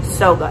smells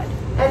so good.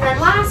 And then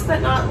last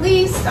but not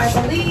least, I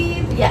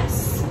believe,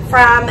 yes,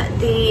 from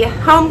the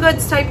Home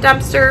Goods type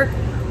dumpster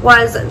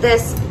was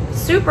this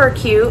super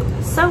cute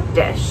soap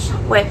dish,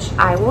 which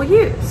I will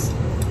use.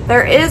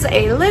 There is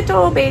a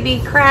little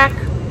baby crack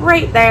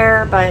right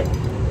there, but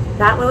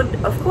that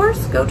would, of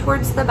course, go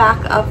towards the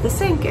back of the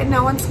sink and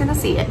no one's gonna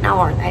see it now,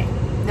 are they?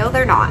 No,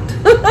 they're not.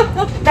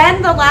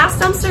 Then the last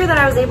dumpster that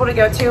I was able to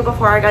go to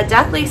before I got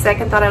deathly sick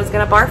and thought I was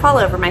gonna barf all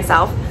over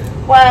myself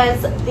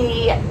was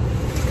the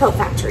Coat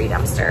Factory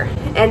dumpster.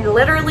 And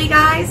literally,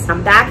 guys,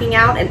 I'm backing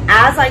out, and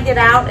as I get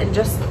out and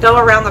just go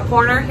around the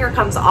corner, here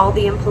comes all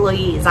the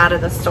employees out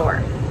of the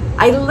store.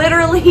 I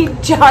literally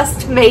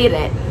just made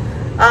it.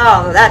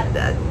 Oh,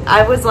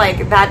 I was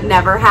like, that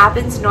never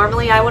happens.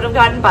 Normally I would have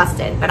gotten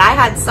busted, but I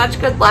had such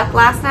good luck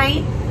last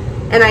night.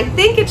 And I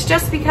think it's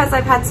just because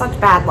I've had such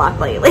bad luck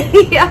lately.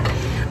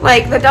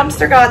 Like, the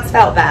dumpster gods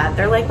felt bad.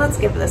 They're like, let's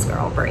give this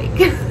girl a break.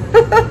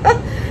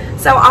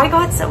 So I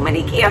got so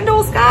many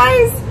candles,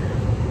 guys.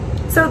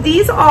 So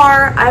these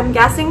are, I'm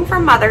guessing,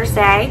 from Mother's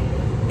Day.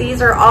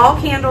 These are all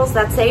candles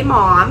that say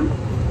Mom.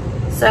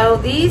 So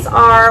these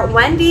are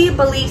Wendy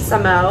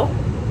Bellissimo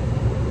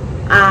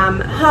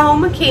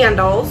home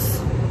candles.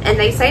 And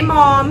they say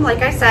Mom,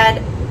 like I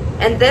said.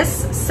 And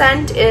this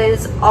scent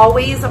is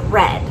Always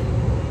Red.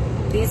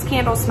 These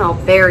candles smell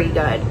very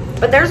good.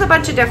 But there's a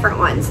bunch of different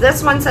ones.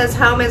 This one says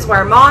Home is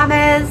Where Mom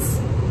is.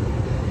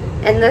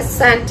 And this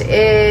scent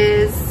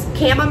is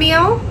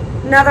Chamomile.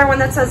 Another one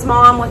that says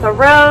Mom with a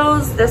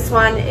rose. This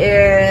one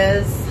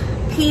is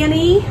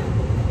Peony.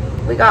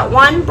 We got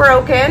one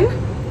Broken.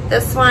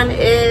 This one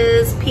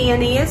is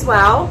Peony as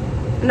well.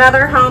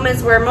 Another Home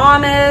is Where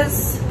Mom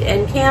is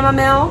and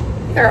Chamomile.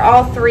 They're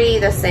all three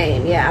the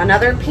same. Yeah,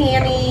 another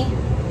Peony.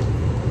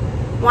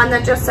 One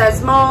that just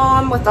says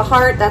Mom with the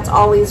heart, that's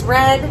Always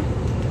Red.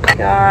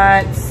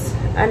 Got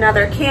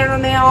another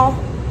Chamomile,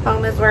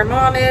 Home is Where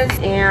Mom is,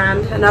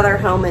 and another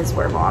Home is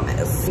Where Mom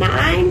is.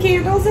 9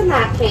 candles in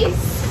that case.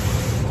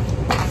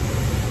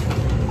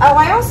 Oh,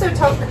 I also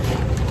took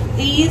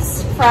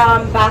these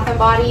from Bath &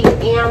 Body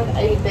and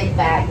a big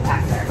bag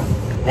back there.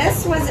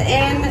 This was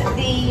in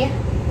the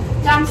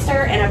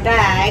dumpster in a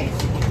bag.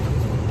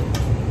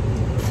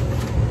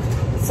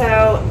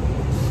 So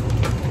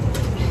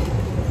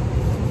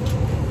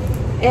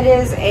it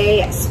is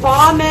a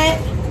spa mitt,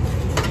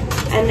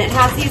 and it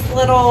has these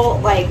little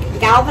like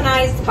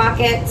galvanized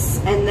buckets,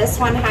 and this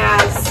one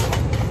has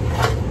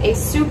a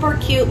super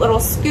cute little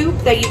scoop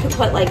that you could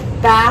put like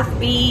bath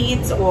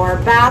beads or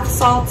bath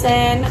salts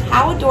in.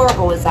 How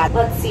adorable is that?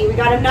 Let's see, we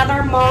got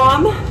another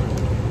Mom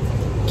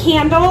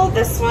candle.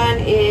 This one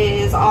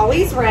is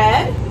Always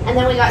Red. And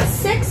then we got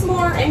 6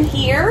 more in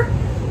here,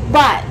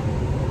 but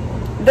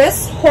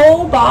this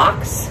whole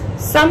box,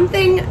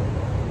 something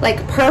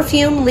like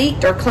perfume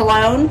leaked or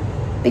cologne,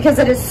 because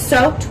it is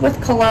soaked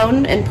with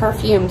cologne and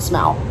perfume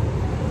smell.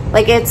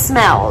 Like, it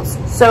smells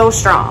so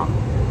strong.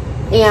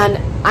 And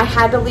I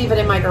had to leave it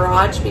in my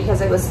garage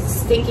because it was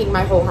stinking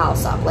my whole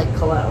house up like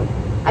cologne.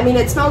 I mean,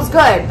 it smells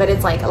good, but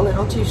it's like a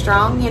little too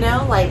strong, you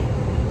know? Like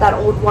that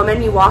old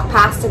woman you walk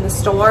past in the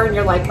store and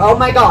you're like, oh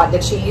my God,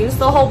 did she use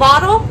the whole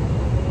bottle?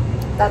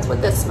 That's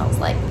what this smells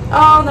like.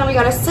 Oh, and then we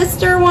got a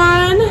sister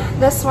one.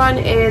 This one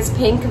is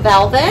Pink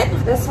Velvet.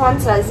 This one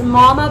says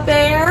Mama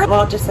Bear.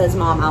 Well, it just says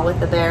Mama with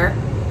the bear.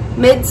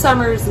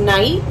 Midsummer's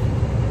Night.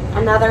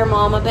 Another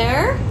Mama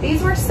Bear.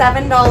 These were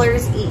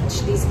 $7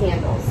 each, these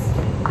candles.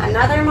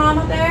 Another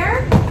Mama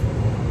Bear.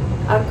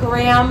 A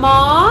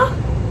Grandma.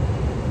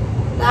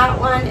 That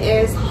one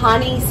is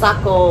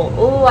Honeysuckle.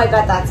 Oh, I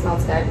bet that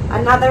smells good.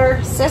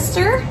 Another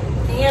Sister.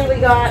 And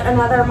we got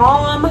another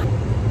Mom.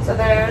 So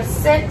there's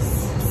 6,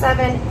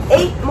 7,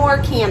 8 more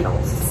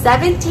candles.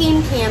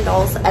 17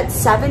 candles at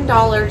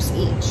 $7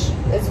 each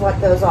is what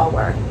those all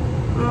were.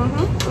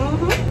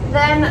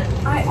 Then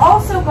I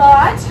also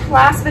got,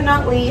 last but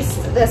not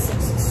least, this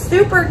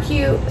super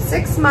cute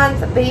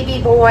 6-month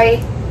baby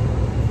boy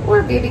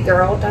or baby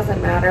girl,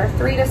 doesn't matter,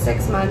 3 to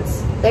 6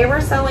 months. They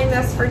were selling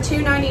this for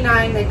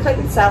 $2.99. They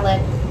couldn't sell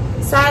it.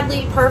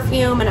 Sadly,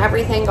 perfume and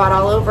everything got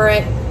all over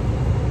it,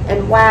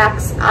 and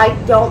wax. I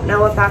don't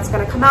know if that's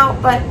going to come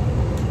out, but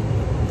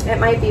it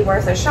might be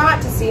worth a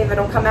shot to see if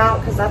it'll come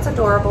out, because that's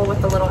adorable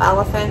with the little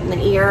elephant in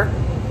the ear.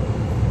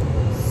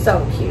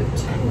 So cute.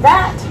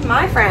 That,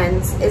 my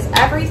friends, is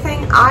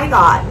everything I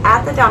got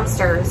at the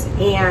dumpsters,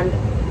 and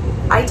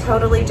I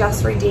totally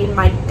just redeemed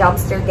my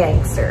dumpster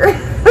gangster.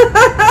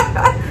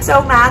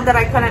 So mad that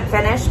I couldn't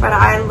finish, but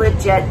I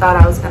legit thought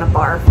I was gonna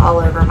barf all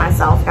over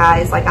myself,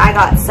 guys. Like, I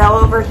got so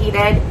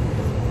overheated.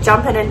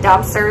 Jumping in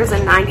dumpsters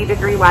in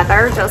 90-degree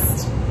weather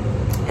just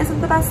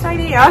isn't the best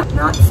idea.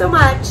 Not so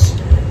much.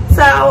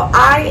 So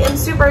I am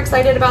super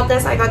excited about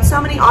this. I got so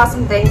many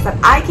awesome things that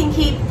I can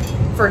keep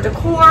for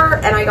decor,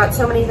 and I got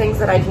so many things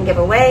that I can give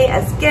away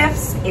as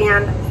gifts,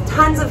 and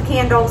tons of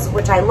candles,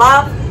 which I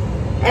love.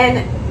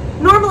 And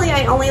normally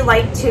I only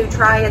like to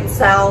try and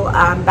sell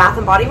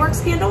Bath & Body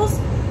Works candles,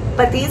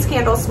 but these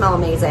candles smell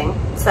amazing.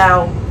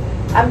 So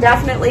I'm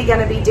definitely going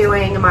to be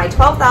doing my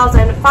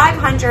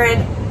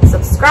 12,500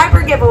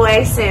 subscriber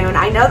giveaway soon.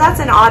 I know that's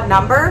an odd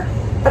number,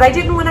 but I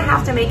didn't want to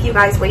have to make you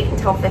guys wait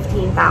until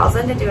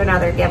 15,000 to do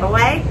another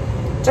giveaway,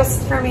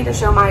 just for me to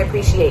show my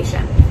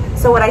appreciation.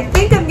 So what I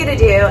think I'm going to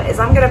do is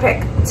I'm going to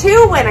pick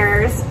 2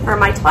 winners for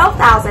my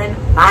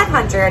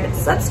 12,500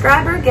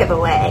 subscriber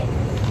giveaway.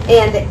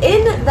 And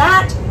in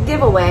that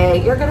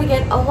giveaway, you're going to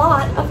get a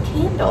lot of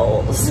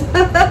candles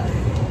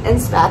and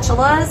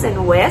spatulas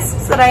and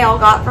whisks that I all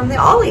got from the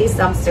Ollie's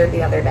dumpster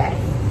the other day.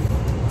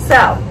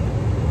 So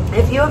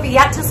if you have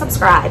yet to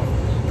subscribe,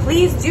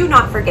 please do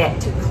not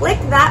forget to click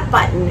that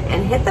button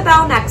and hit the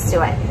bell next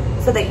to it,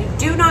 so that you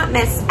do not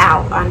miss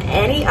out on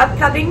any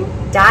upcoming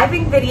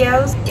diving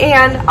videos.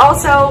 And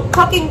also,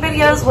 cooking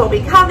videos will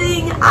be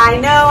coming. I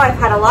know I've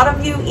had a lot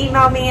of you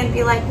email me and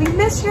be like, we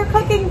miss your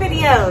cooking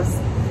videos.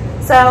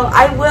 So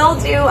I will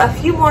do a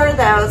few more of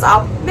those.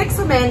 I'll mix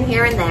them in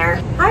here and there.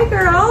 Hi,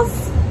 girls.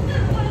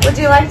 Would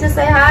you like to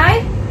say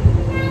hi?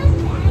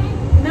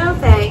 No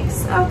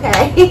thanks.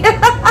 Okay.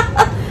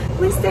 At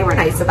least they were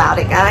nice about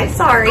it, guys.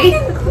 Sorry.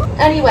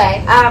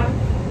 Anyway,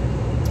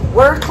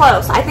 we're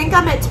close. I think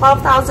I'm at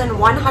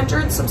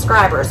 12,100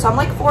 subscribers, so I'm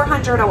like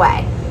 400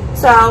 away.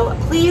 So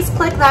please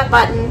click that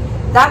button.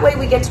 That way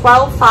we get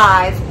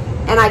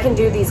 12,500 and I can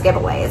do these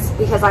giveaways,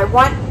 because I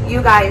want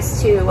you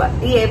guys to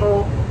be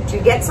able to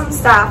get some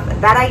stuff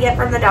that I get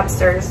from the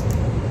dumpsters,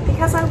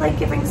 because I like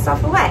giving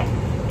stuff away.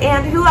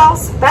 And who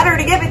else better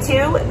to give it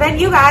to than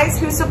you guys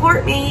who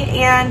support me,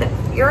 and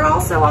you're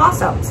all so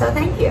awesome. So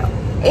thank you.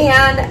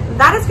 And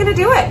that is going to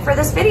do it for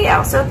this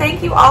video. So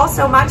thank you all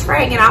so much for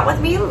hanging out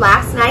with me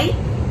last night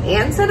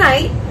and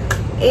tonight.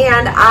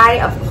 And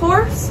I, of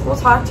course, will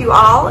talk to you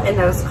all in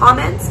those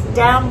comments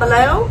down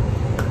below.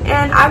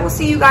 And I will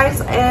see you guys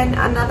in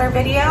another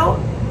video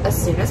as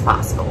soon as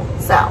possible.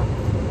 So,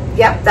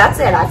 yep, that's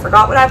it. I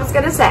forgot what I was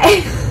going to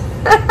say.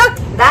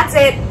 That's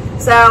it.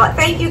 So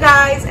thank you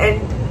guys.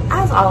 And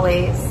as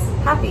always,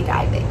 happy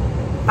diving.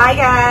 Bye,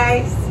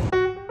 guys.